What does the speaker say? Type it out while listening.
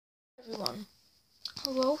Everyone.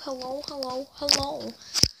 Hello.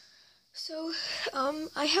 So,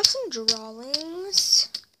 I have some drawings,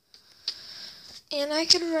 and I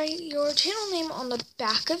could write your channel name on the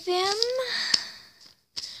back of them.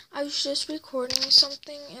 I was just recording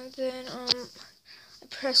something, and then, I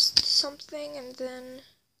pressed something, and then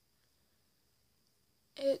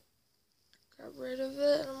it got rid of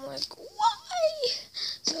it, and I'm like, why?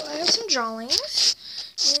 So, I have some drawings,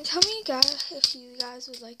 and tell me, guys, if you guys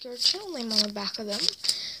would like your channel name on the back of them.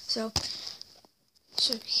 So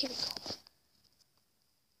here we go.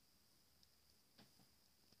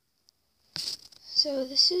 So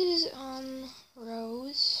this is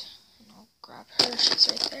Rose, and I'll grab her. She's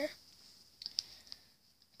right there.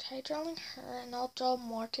 Try drawing her, and I'll draw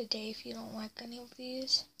more today if you don't like any of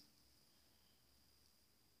these.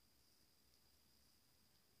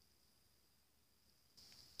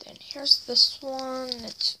 Then here's this one.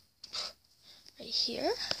 It's right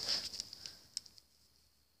here.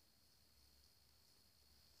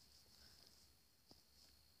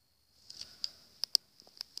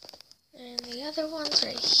 And the other one's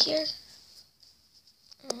right here.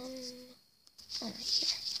 Right here.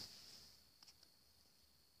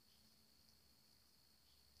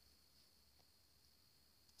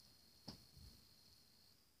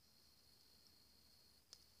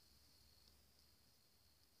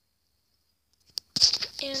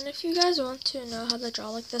 And if you guys want to know how to draw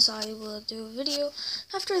like this, I will do a video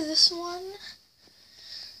after this one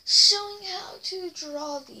showing how to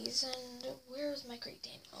draw these. And where's my Great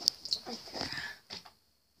Dane? Oh, it's right there.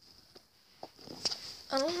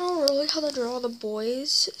 I don't know really how to draw the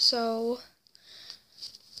boys, so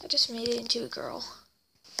I just made it into a girl.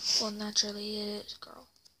 Well, naturally it is a girl.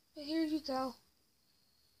 But here you go.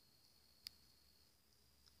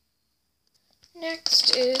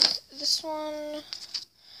 Next is this one.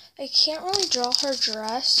 I can't really draw her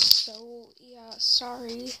dress, so yeah,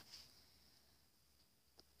 sorry.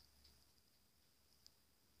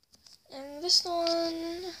 And this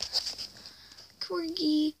one,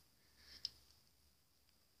 Corgi.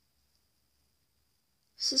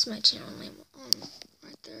 This is my channel name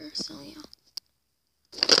right there, so yeah.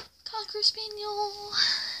 Cocker Spaniel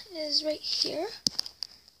is right here.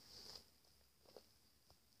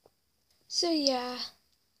 So yeah,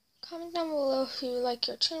 comment down below if you like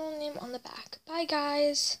your channel name on the back. Bye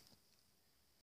guys!